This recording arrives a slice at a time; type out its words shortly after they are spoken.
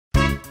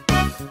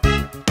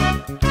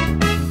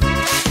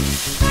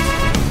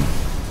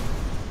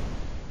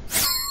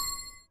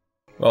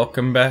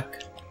Welcome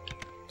back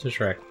to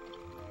Shrek.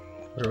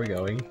 Where are we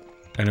going?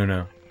 I don't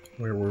know.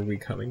 Where were we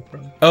coming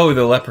from? Oh,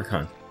 the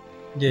leprechaun.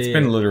 Yeah, It's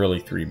been literally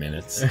 3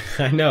 minutes.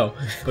 I know,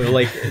 but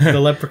like the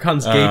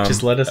leprechaun's gate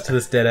just led us to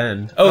this dead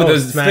end. Oh,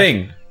 there's this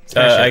thing.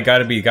 I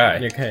gotta be guy.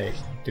 Okay,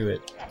 do it.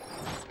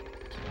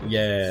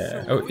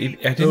 Yeah. Oh, I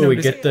didn't know we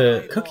get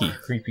the cookie.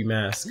 Creepy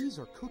mask. These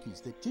are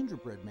cookies that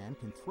gingerbread man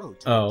can throw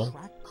to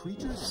attract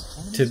creatures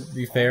and To enemies.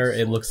 be fair,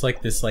 it looks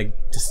like this like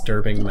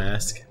disturbing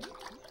mask.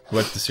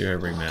 What the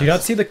Cerebring mask? Do you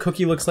not see the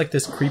cookie looks like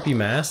this creepy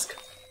mask?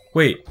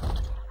 Wait,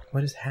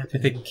 What is did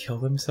happening? they kill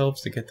themselves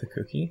to get the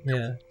cookie?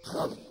 Yeah.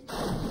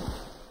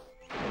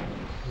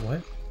 What?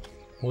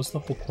 What was the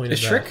whole point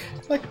Is of Shrek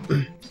that? like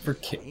for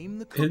Aim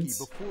the cookie kids?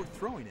 before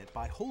throwing it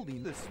by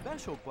holding the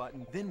special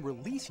button, then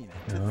releasing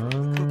it.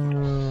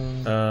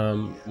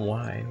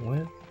 Why?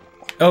 What?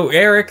 Oh,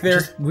 Eric,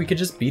 there. We could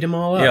just beat them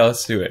all up. Yeah,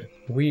 let's do it.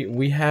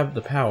 We have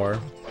the power.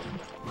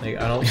 Like,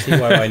 I don't see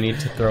why I need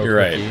to throw You're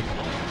a right. cookie.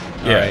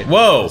 Yeah. Alright,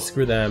 Whoa.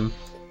 screw them.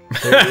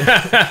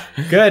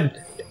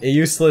 Good.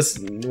 Useless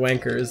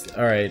wankers.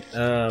 Alright,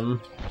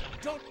 Don't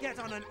get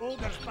on an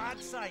ogre's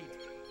bad side.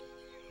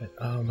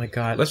 oh my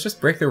god. Let's just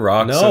break the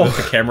rock No. so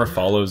that the camera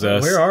follows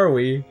us. Where are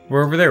we?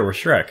 We're over there. We're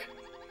Shrek.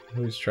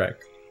 Who's Shrek?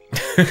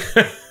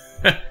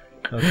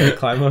 Okay,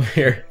 climb up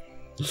here.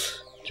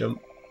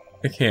 Jump.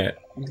 I can't.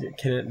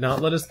 Can it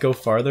not let us go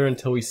farther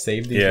until we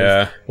save these?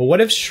 Yeah. Well, what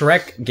if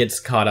Shrek gets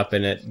caught up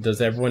in it?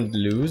 Does everyone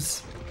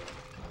lose?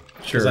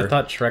 Because Sure. I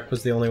thought Shrek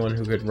was the only one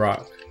who could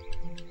rock.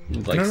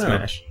 Like, I don't know.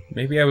 smash.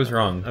 Maybe I was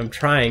wrong. I'm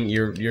trying.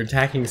 You're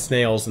attacking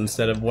snails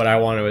instead of what I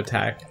want to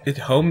attack.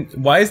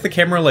 Why is the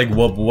camera like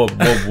whoop whoop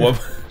whoop whoop?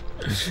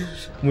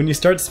 When you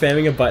start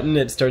spamming a button,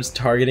 it starts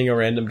targeting a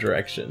random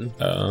direction.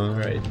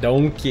 Alright,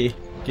 donkey.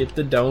 Get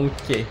the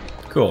donkey.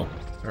 Cool.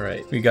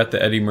 Alright. We got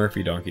the Eddie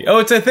Murphy donkey. Oh,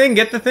 it's a thing!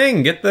 Get the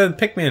thing! Get the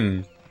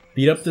Pikmin!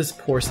 Beat up this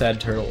poor sad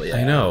turtle, yeah.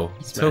 I know.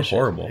 It's so Smash it.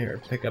 horrible.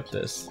 Here, pick up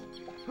this.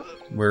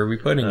 Where are we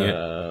putting it?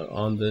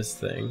 On this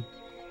thing.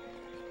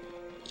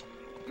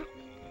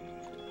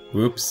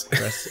 Whoops.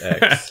 Press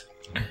X.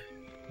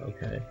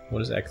 Okay. What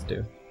does X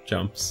do?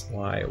 Jumps.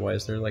 Why? Why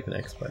is there like an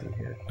X button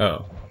here?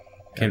 Oh.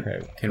 Can Okay,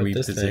 can put we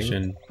this thing.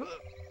 position...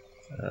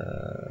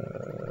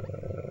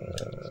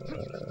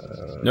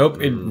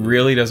 Nope, it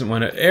really doesn't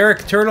want to...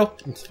 Eric, turtle!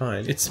 It's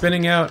fine. It's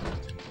spinning out.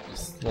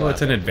 Oh,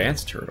 it's an Slap it.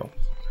 advanced turtle.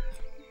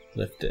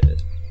 Lift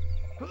it.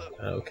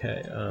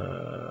 Okay,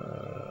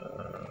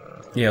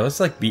 Yeah, let's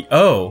like be...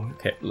 Oh!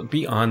 Okay,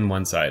 be on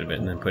one side of it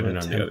and then put it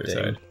on the other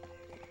Attempting. side.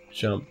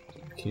 Jump.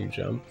 Can you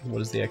jump? What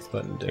does the X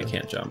button do? I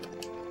can't jump.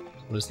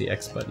 What does the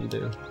X button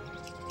do?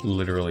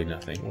 Literally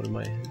nothing. What am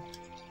I?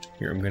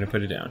 Here, I'm gonna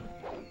put it down.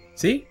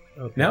 See?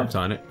 Okay. Now it's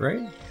on it, right?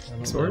 I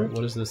don't sort know. of.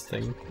 What is this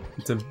thing?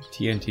 It's a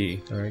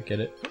TNT. Alright, get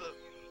it.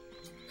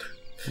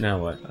 Now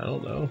what? I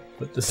don't know.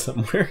 Put this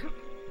somewhere.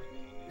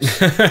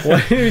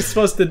 What are we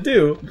supposed to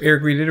do?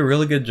 Eric, we did a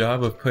really good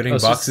job of putting Oh,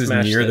 so boxes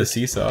smash near the this.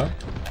 seesaw.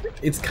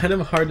 It's kind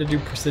of hard to do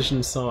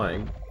precision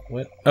sawing.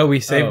 What? Oh, we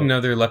saved Oh.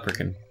 another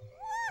leprechaun.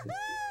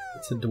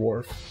 It's a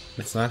dwarf.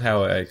 That's not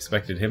how I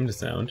expected him to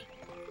sound.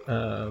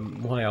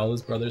 Why all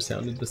his brothers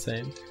sounded the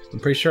same. I'm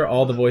pretty sure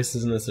all the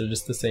voices in this are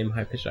just the same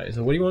high-pitched.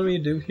 So what do you want me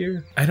to do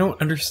here? I don't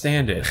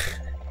understand it.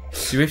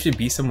 Do we have to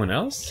be someone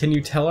else? Can you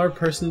tell our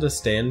person to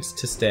stand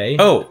to stay?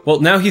 Oh, well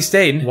now he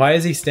stayed. Why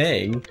is he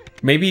staying?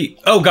 Maybe...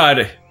 Oh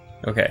god!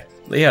 Okay.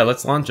 Yeah,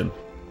 let's launch him.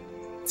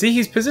 See,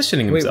 he's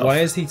positioning Wait, himself. why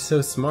is he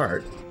so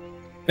smart?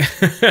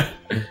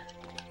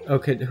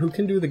 Okay, who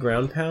can do the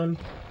ground pound?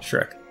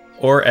 Shrek.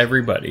 Or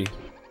everybody.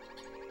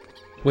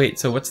 Wait,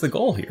 so what's the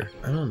goal here?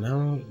 I don't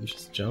know.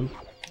 Just jump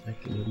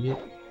like an idiot.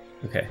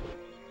 Okay.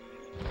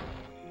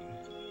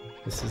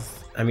 This is...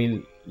 I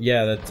mean,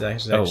 yeah, that's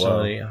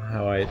actually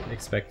how I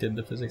expected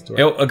the physics to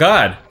work. Oh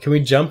god! Can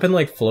we jump and,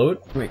 like,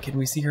 float? Wait, can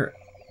we see her?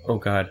 Oh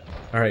god.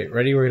 Alright,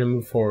 ready? We're gonna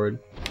move forward.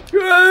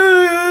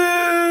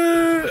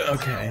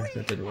 Okay,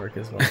 that didn't work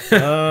as well.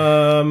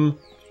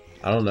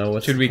 I don't know.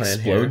 What's Should the we plan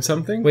explode here?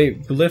 something?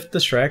 Wait, lift the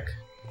Shrek.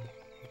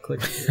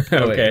 Click.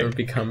 Oh, wait, Okay. or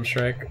become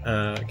Shrek.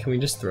 Can we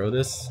just throw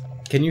this?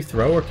 Can you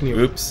throw or can you...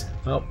 Oops.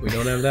 Oh, we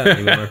don't have that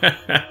anymore.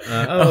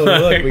 Oh,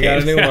 look, we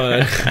got a new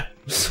one.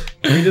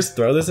 Can we just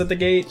throw this at the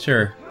gate?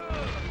 Sure.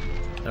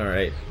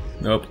 Alright.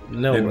 Nope.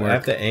 No, didn't I work.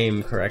 have to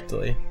aim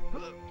correctly.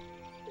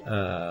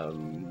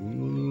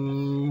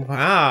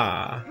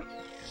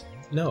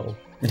 No.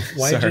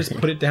 Why Sorry. just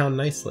put it down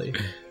nicely?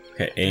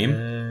 Okay, aim.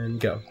 And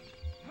go.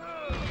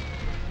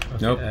 Okay,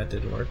 Nope. that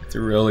didn't work. It's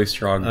a really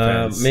strong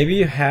fence. Maybe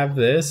you have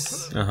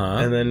this, Uh-huh.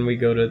 and then we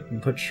go to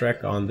put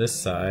Shrek on this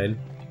side.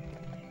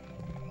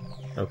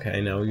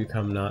 Okay, now you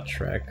come not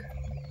Shrek.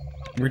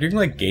 We're doing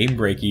like game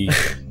breaky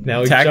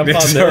Now we jump on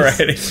tactics this.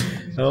 already.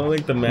 I don't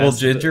think the mask... Will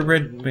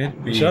gingerbread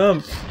man be...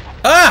 Jump!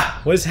 Ah!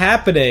 What is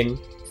happening?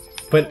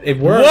 But it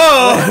worked.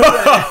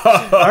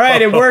 Whoa!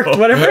 Alright, it worked.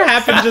 Whatever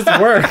happened just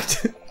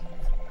worked.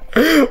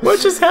 What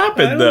just I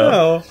happened don't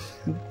though? know.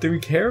 Do we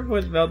care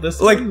about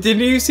this? Like, one?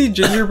 didn't you see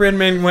Gingerbread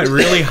Man went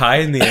really high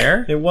in the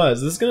air? It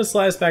was. This is gonna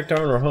slide us back down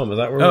our home. Is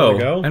that where we're gonna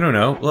go? I don't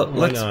know.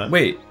 Let's not?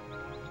 wait.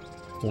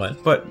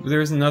 What? But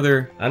there's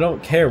another. I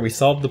don't care. We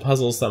solved the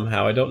puzzle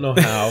somehow. I don't know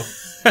how.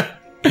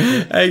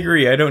 I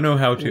agree. I don't know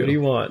how to. What do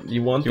you want?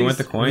 You want? Do you want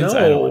the coins? No.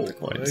 I don't want the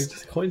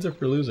coins. The coins are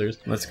for losers.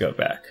 Let's go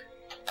back.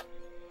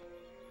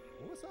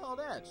 What's all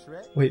that,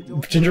 Shrek? Wait,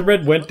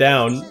 Gingerbread went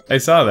down. I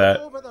saw that.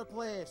 Over the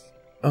place.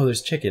 Oh,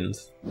 there's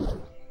chickens.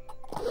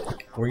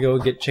 We go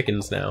get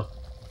chickens now.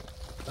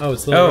 Oh,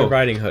 it's Little Red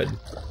Riding Hood.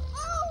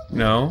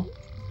 No.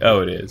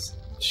 Oh, it is.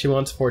 She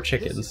wants 4 This is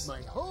chickens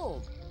my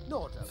home.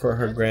 Not a for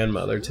her fancy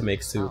grandmother place. to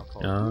make soup.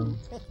 I'll call you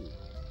Pecky.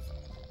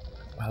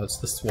 Wow, it's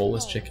the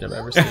swollest chicken I've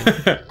ever seen.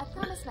 I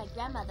promised my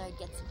grandmother I'd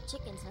get some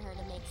chickens for her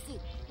to make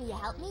soup. Will you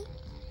help me?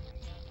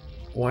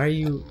 Why are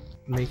you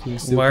making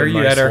soup? Why are in you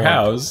my at our swamp?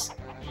 house?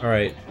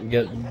 Alright,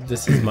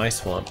 this is my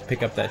swamp.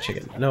 Pick up that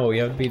chicken. No,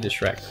 you have to be the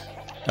Shrek.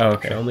 Oh,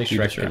 okay. Only Feed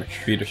a Shrek can.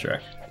 Feed a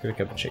Shrek.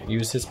 Pick up a chicken.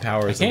 Use his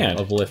powers I can.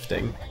 of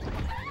lifting.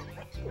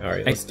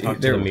 Alright, let's talk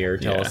to there- the mirror.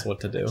 Tell yeah. us what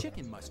to do. The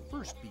chicken must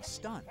first be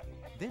stunned.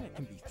 Then it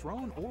can be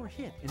thrown or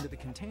hit into the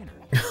container.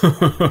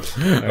 Alright,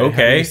 how do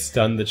Okay. we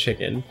stun the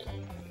chicken.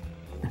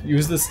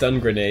 Use the stun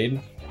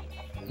grenade.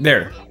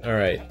 There.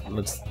 Alright,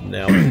 let's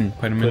now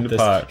Put him in the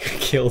pot.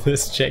 kill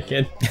this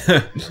chicken.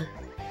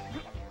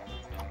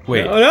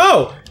 Wait. Oh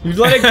no! You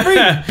let it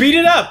free! Beat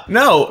it up!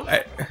 No.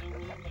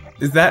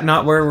 Is that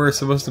not where we're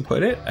supposed to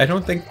put it? I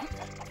don't think.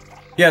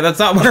 Yeah, that's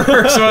not where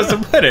we're supposed to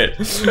put it.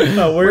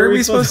 Oh, where are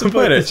we supposed to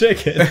put the it?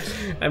 chicken?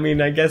 I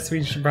mean, I guess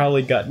we should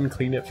probably gut and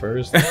clean it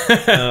first.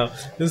 This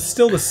is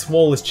still the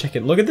swollest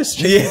chicken. Look at this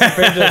chicken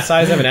compared to the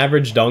size of an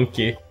average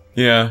donkey.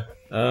 Yeah.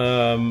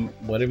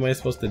 What am I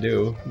supposed to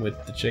do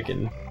with the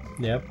chicken?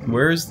 Yep.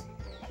 Where's?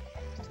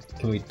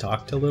 Can we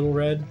talk to Little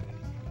Red?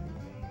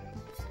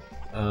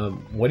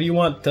 What do you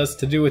want us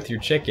to do with your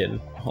chicken?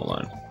 Hold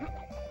on.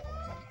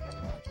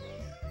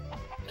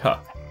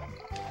 Talk.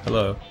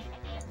 Hello.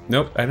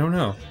 Nope. I don't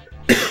know.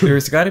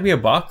 There's got to be a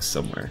box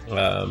somewhere.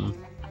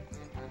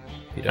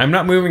 I'm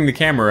not moving the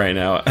camera right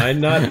now.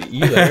 I'm not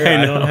either.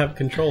 I don't have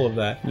control of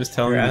that. I'm just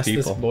telling Here, the ask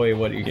people. this boy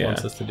what he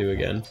wants us to do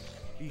again.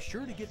 Be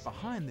sure to get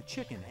behind the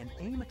chicken and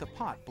aim at the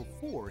pot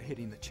before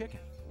hitting the chicken.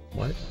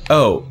 What?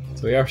 Oh.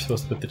 So we are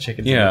supposed to put the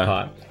chickens in the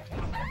pot.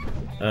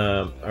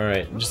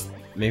 Alright, just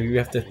maybe we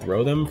have to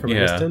throw them from a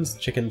distance?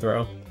 Chicken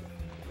throw.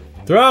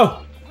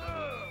 Throw!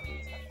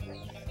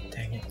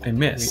 Dang it. I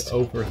missed. We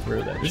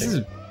overthrew that This chicken.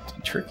 is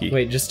tricky.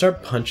 Wait, just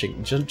start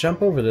punching.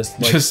 Jump over this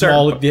like, Just start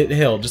small pu-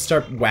 hill. Just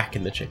start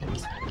whacking the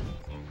chickens.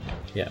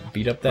 Yeah,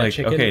 beat up that Like,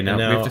 chicken. okay, and now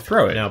we have to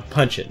throw it. Now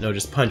punch it. No,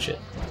 just punch it.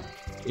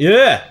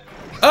 Yeah!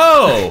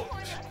 Oh!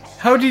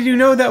 How did you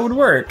know that would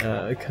work?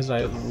 Because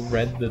I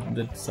read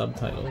the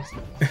subtitles.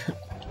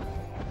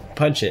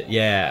 Punch it,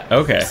 yeah.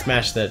 Okay.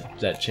 Smash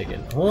that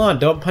chicken. Hold on,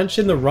 don't punch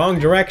in the wrong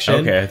direction.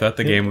 Okay, I thought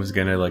the game was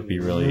gonna like be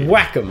really.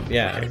 Whack him,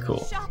 yeah. Okay,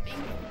 cool.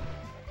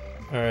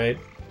 Alright.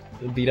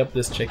 Beat up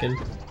this chicken.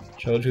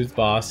 Show it who's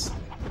boss.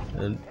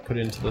 And put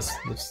it into this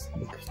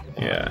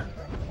Yeah.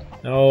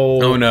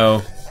 No. Oh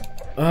no.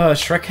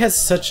 Shrek has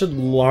such a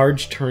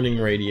large turning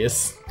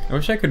radius. I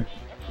wish I could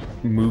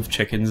move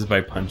chickens by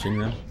punching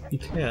them. You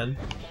can.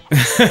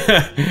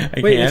 I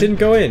Wait, can? it didn't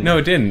go in. No,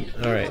 it didn't.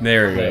 Alright.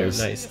 There it goes.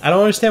 Nice. I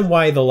don't understand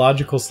why the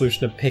logical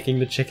solution of picking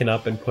the chicken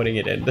up and putting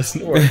it in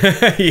doesn't work.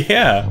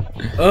 Yeah.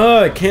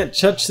 Oh, I can't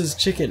touch this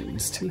chicken.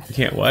 It's too. You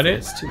can't what it?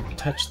 It's too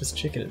touch this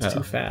chicken. It's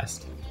too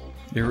fast.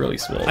 You're really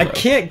swole. I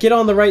can't get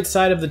on the right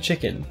side of the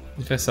chicken.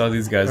 If I saw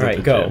these guys All at right,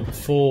 the go gym.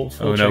 full.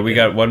 Oh no, we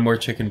got one more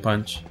chicken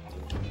punch.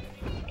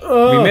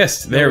 Oh, We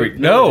missed. There we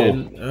no.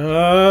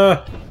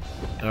 no.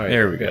 All right,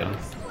 There we go.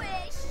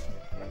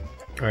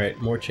 All right,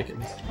 more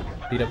chickens.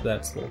 Beat up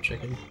that small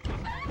chicken.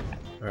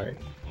 All right.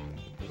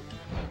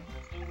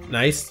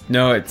 Nice.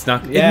 No, it's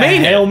not. Yeah, it made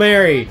Hail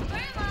Mary. it.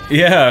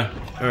 Yeah.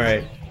 All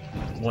right.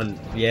 One.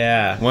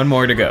 Yeah. One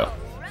more to go.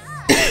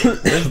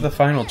 Where's the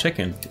final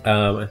chicken?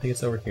 I think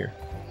it's over here.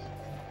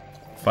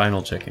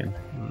 Final chicken.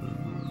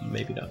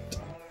 Maybe not.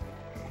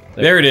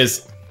 There it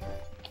is.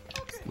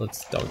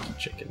 Let's donkey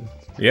chicken.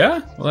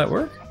 Yeah? Will that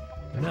work?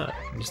 Why not?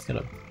 I'm just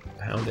gonna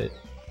pound it.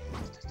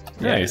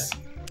 Nice.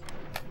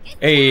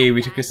 Hey,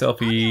 we took a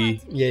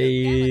selfie.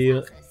 Yay.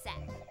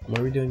 What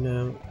are we doing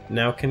now?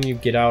 Now can you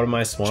get out of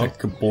my swamp?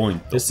 Check a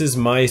point. This is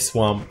my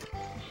swamp.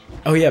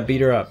 Oh yeah,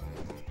 beat her up.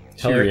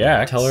 Tell her,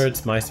 reacts. tell her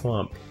it's my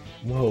swamp.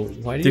 Whoa,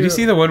 why do Did you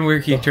see the one where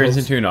he the turns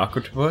host- into an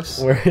octopus?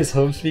 where his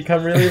hooves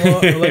become really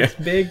like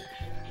big?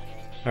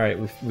 Alright,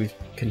 we've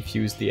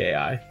confused the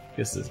AI.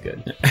 This is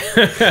good.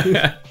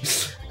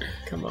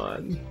 Come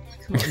on.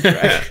 Come on,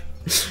 Shrek.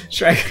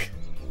 Shrek.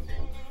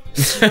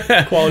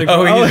 Quality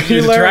oh, he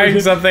he's learned. trying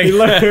something. He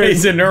learned.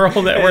 He's a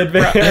neural network.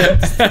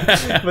 Advanced.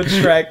 But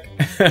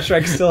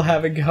Shrek's still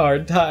having a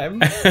hard time.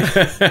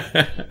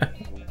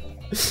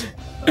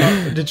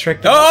 Did Shrek?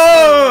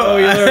 Oh!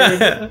 You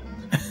learned.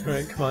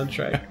 Alright, come on,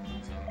 Shrek.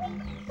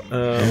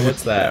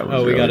 What's that? That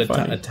was Oh, we really got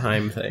funny. a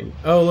time thing.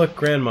 Oh, look,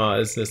 Grandma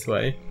is this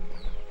way.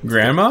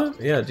 Grandma?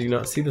 Yeah, do you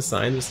not see the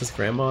sign that says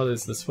Grandma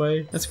is this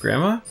way? That's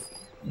Grandma?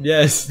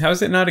 Yes. How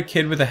is it not a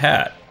kid with a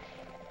hat?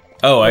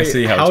 Oh, I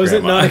see how How it's is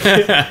it grandma. not a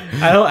kid?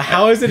 I don't.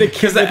 How is it a kid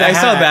Because with a I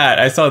hat? saw that.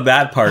 I saw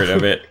that part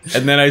of it.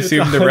 And then I It's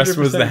assumed the rest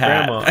was the 100%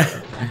 hat.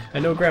 grandma. I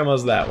know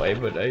grandma's that way,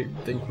 but I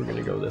think we're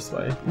gonna go this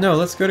way. No,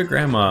 let's go to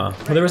grandma.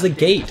 Oh, there was a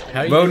gate.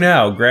 How do you Vote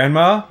now,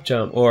 grandma?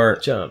 jump Or...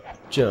 jump,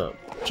 jump,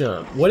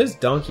 jump? What is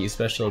Donkey's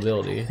special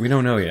ability? We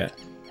don't know yet.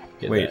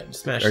 Get Wait, that.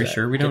 Smash are you that.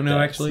 sure we Get don't know,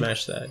 that. actually?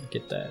 Smash that.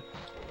 Get that.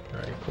 All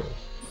right, cool.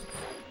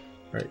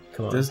 All right,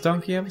 come on. Does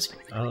Donkey have a...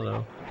 I don't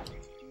know.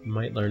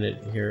 Might learn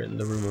it here in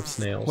the room of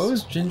snails. What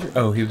was Ginger?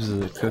 Oh, he was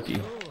a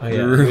cookie. Oh yeah,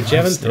 The room but you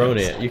haven't of thrown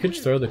snails. it. You could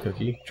throw the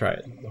cookie. Try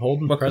it. Hold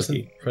and What press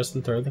cookie?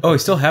 and throw the. Oh, I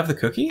still have the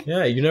cookie?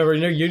 Yeah, you never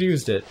know you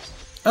used it.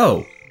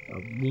 Oh.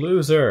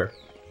 Loser.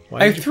 Why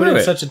I did you put threw it in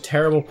it. such a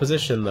terrible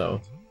position though?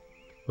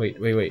 Wait.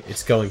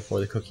 It's going for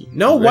the cookie.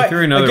 No, I why?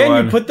 threw another Again,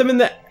 one. you put them in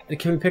the.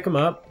 Can we pick them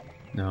up?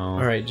 No.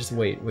 All right, just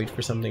wait. Wait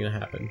for something to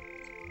happen.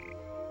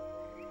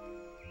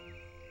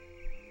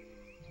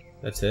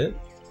 That's it.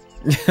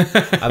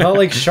 I thought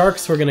like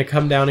sharks were gonna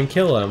come down and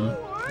kill him.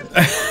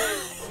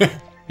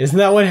 Isn't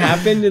that what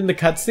happened in the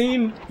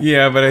cutscene?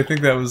 Yeah, but I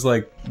think that was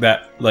like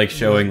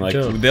showing like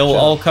Jump, they'll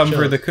jump, all come for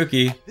jump. the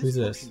cookie. Who's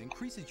this? potion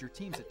increases your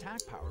team's attack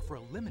power for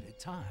a limited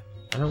time.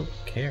 I don't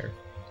care.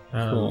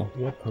 Cool.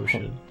 What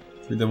potion?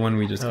 The one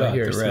we just Oh, got.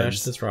 here, the smash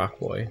reds. this rock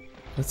boy.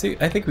 Let's see.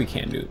 I think we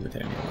can do it with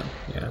anyone.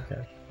 Yeah.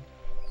 Okay.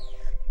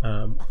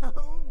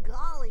 Oh,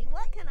 golly,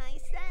 what can I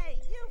say?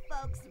 You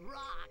folks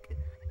rock.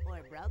 Or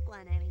broke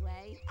one,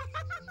 anyway.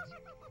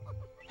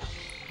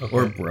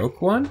 Or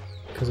broke one?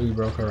 Because we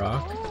broke a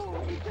rock.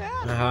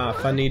 Aha,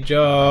 funny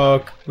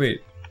joke.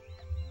 Wait.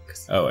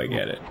 Oh, I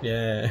get it.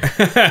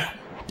 Yeah.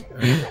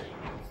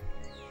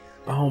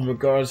 Oh my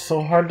god, it's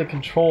so hard to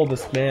control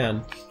this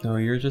man. No,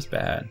 you're just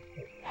bad.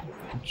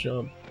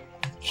 Jump,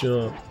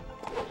 jump,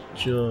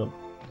 jump,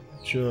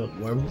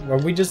 jump. Are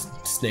we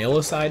just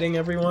snail-aciding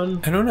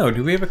everyone? I don't know.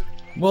 Do we have a?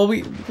 Well,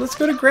 let's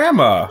go to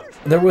grandma.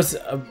 There was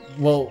a...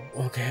 Well,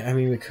 okay, I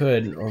mean we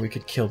could, or we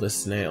could kill this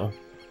snail.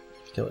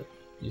 Kill it.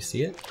 You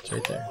see it? It's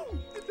right there.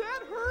 Did that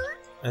hurt?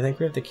 I think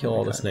we have to kill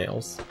all the God.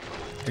 snails.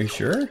 Are you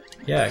sure?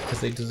 Yeah, because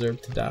they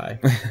deserve to die.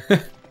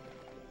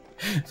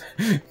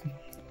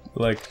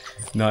 Like,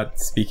 not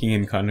speaking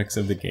in context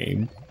of the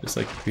game. Just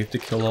like, we have to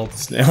kill all the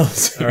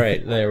snails.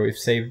 Alright, there, we've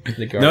saved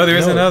the guard. No,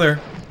 there's another.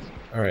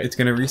 Alright, It's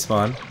gonna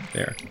respawn.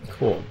 There.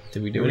 cool.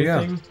 Did we do There we go.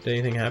 anything? Did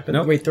anything happen?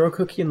 Nope. Wait, throw a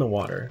cookie in the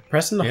water.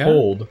 Press in the Yeah.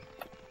 hold.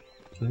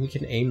 And then you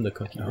can aim the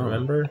cookie, Oh.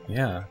 remember?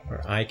 Yeah.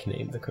 Or I can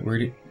aim the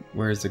cookie.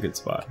 Where is a good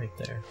spot? Right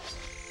there.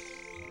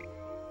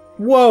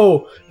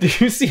 Whoa! Do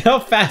you see how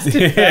fast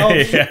it fell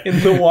Yeah.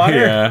 in the water?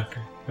 Yeah,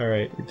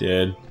 Alright. we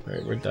did.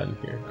 Alright, we're done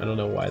here. I don't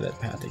know why that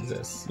path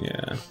exists.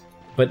 Yeah.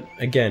 But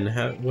again,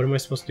 what am I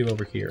supposed to do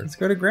over here? Let's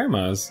go to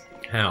grandma's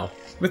How?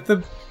 with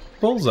the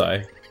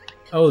bullseye.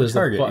 Oh, there's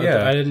target, a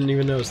yeah. I didn't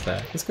even notice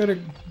that.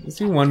 Let's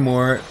do one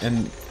more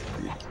and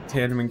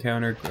tandem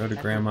encounter. Go to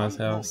grandma's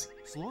house.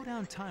 Slow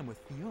down time with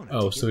Fiona.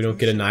 Oh, to so we don't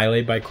get through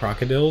annihilated by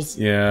crocodiles?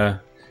 Yeah.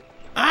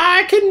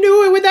 I can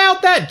do it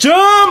without that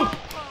jump!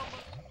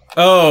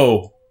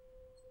 Oh,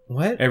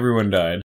 What? everyone died.